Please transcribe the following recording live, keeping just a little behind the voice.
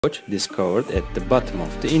cockroach discovered at the bottom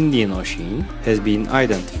of the Indian Ocean has been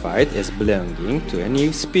identified as belonging to a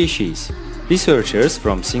new species. Researchers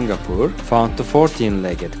from Singapore found the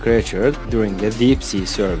 14-legged creature during a deep-sea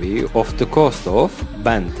survey off the coast of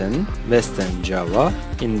Banten, Western Java,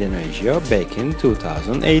 Indonesia back in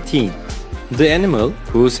 2018. The animal,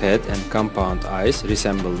 whose head and compound eyes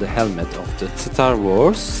resemble the helmet of the Star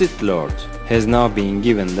Wars Sith Lord, has now been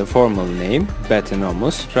given the formal name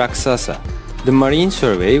Bathynomus raksasa. The marine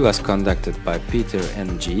survey was conducted by Peter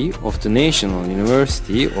Ng of the National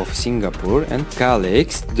University of Singapore and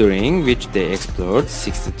colleagues, during which they explored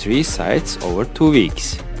 63 sites over 2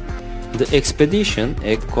 weeks. The expedition,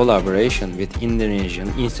 a collaboration with Indonesian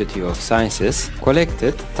Institute of Sciences,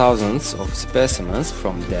 collected thousands of specimens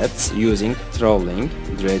from depths using trawling,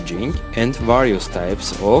 dredging, and various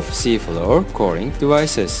types of seafloor coring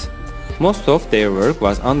devices. Most of their work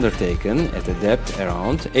was undertaken at a depth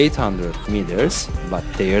around 800 meters, but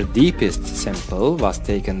their deepest sample was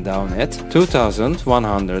taken down at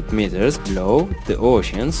 2,100 meters below the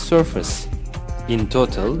ocean's surface. In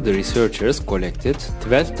total, the researchers collected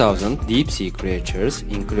 12,000 deep-sea creatures,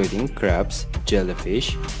 including crabs,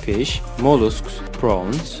 jellyfish, fish, mollusks,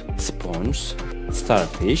 prawns, sponges,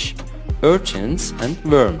 starfish, urchins, and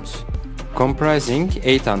worms, comprising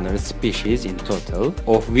 800 species in total,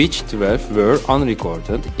 of which 12 were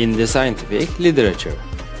unrecorded in the scientific literature.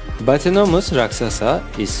 Bathynomus raksasa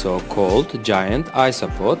is so-called giant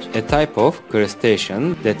isopod, a type of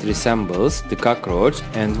crustacean that resembles the cockroach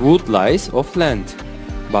and woodlice of land,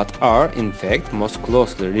 but are in fact most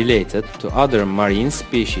closely related to other marine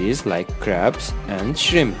species like crabs and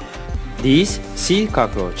shrimp. These sea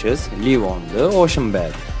cockroaches live on the ocean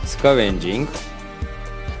bed, scavenging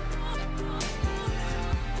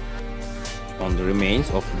on the remains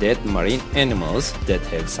of dead marine animals that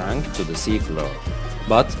have sunk to the seafloor,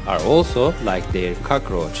 but are also, like their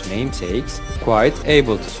cockroach namesakes, quite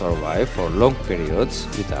able to survive for long periods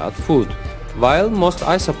without food. While most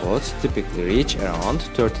isopods typically reach around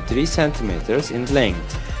 33 centimeters in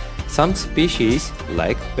length, some species,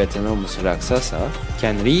 like Bathynomus raksasa,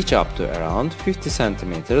 can reach up to around 50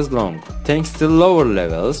 centimeters long, thanks to lower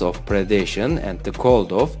levels of predation and the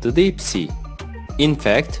cold of the deep sea. In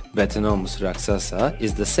fact, Bathynomus raksasa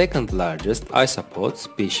is the second largest isopod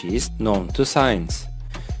species known to science,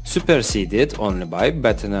 superseded only by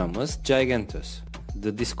Bathynomus giganteus.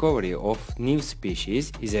 The discovery of new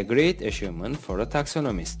species is a great achievement for a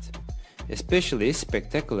taxonomist, especially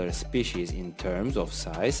spectacular species in terms of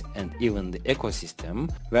size and even the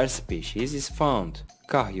ecosystem where species is found,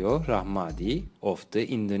 Cahyo Rahmadi of the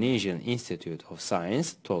Indonesian Institute of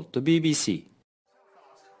Science told the BBC.